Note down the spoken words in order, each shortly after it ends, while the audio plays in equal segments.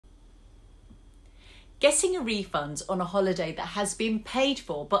Getting a refund on a holiday that has been paid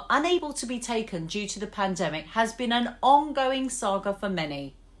for but unable to be taken due to the pandemic has been an ongoing saga for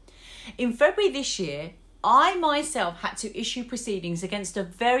many. In February this year, I myself had to issue proceedings against a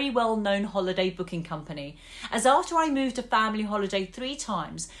very well-known holiday booking company, as after I moved a family holiday 3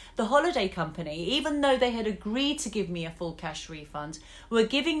 times, the holiday company, even though they had agreed to give me a full cash refund, were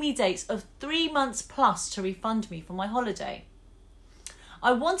giving me dates of 3 months plus to refund me for my holiday.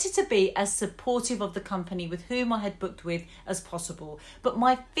 I wanted to be as supportive of the company with whom I had booked with as possible, but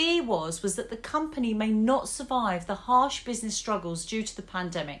my fear was that the company may not survive the harsh business struggles due to the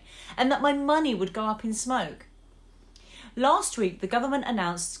pandemic and that my money would go up in smoke. Last week, the government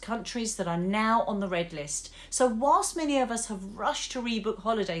announced countries that are now on the red list. So whilst many of us have rushed to rebook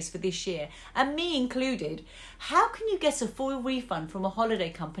holidays for this year, and me included, how can you get a full refund from a holiday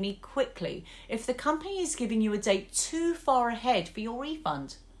company quickly if the company is giving you a date too far ahead for your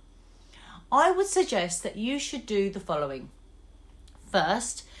refund? I would suggest that you should do the following.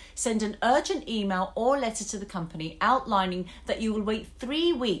 First, send an urgent email or letter to the company outlining that you will wait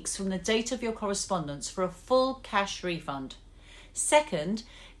 3 weeks from the date of your correspondence for a full cash refund. Second,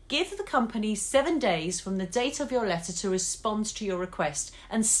 give the company 7 days from the date of your letter to respond to your request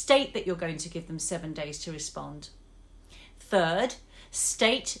and state that you're going to give them 7 days to respond. Third,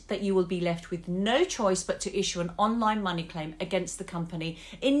 state that you will be left with no choice but to issue an online money claim against the company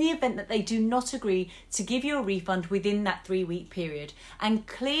in the event that they do not agree to give you a refund within that 3-week period, and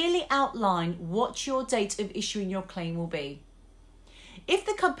clearly outline what your date of issuing your claim will be. If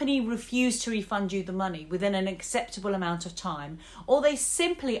the company refuse to refund you the money within an acceptable amount of time, or they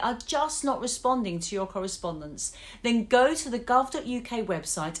simply are just not responding to your correspondence, then go to the gov.uk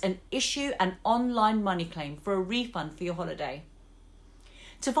website and issue an online money claim for a refund for your holiday.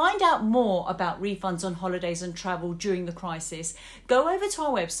 To find out more about refunds on holidays and travel during the crisis, go over to our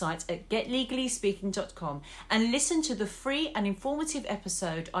website at getlegallyspeaking.com and listen to the free and informative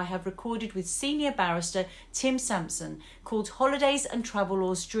episode I have recorded with senior barrister Tim Sampson called Holidays and Travel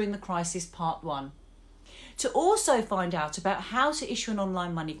Laws During the Crisis Part 1. To also find out about how to issue an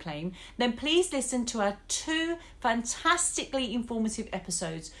online money claim, then please listen to our 2 fantastically informative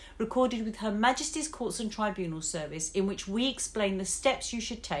episodes recorded with Her Majesty's Courts and Tribunal Service, in which we explain the steps you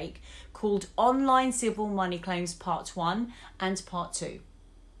should take, called Online Civil Money Claims Part 1 and Part 2.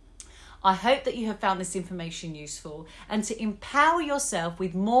 I hope that you have found this information useful, and to empower yourself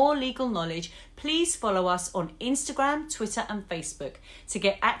with more legal knowledge, please follow us on Instagram, Twitter and Facebook to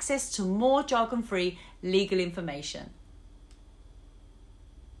get access to more jargon-free legal information.